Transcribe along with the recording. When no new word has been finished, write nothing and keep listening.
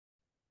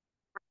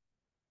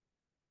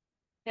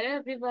Hello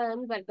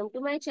everyone, welcome to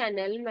my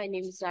channel. My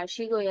name is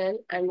Rashi Goyal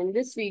and in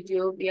this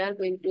video we are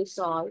going to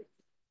solve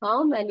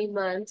how many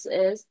months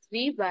is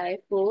 3 by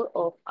 4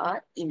 of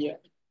our year.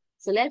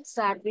 So let's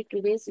start with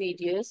today's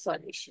video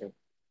solution.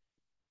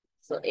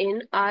 So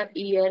in our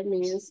year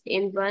means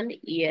in 1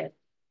 year.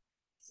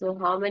 So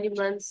how many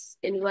months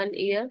in 1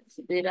 year?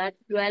 So there are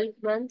 12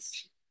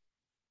 months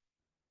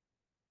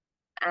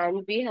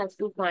and we have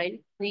to find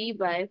 3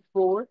 by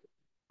 4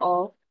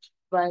 of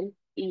 1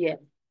 year,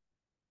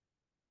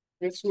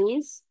 which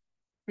means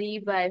 3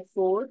 by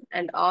 4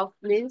 and off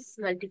means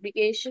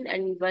multiplication,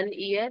 and 1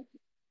 year,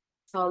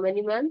 how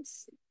many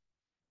months?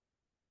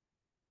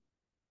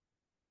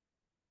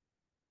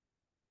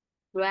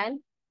 12.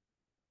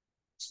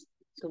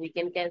 So we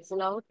can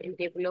cancel out in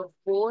table of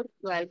 4.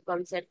 12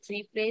 comes at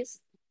 3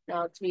 place.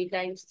 Now 3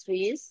 times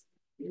 3 is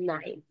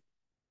 9.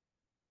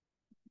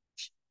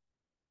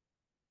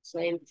 So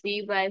in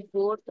 3 by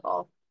 4th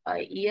of a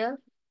year,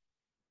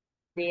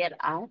 there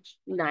are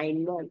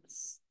 9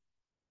 months.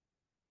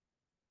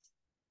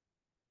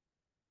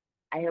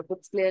 I hope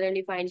it's clear and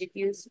you find it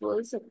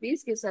useful. So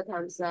please give us a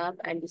thumbs up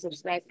and do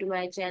subscribe to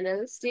my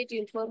channel. Stay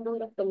tuned for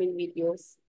more upcoming videos.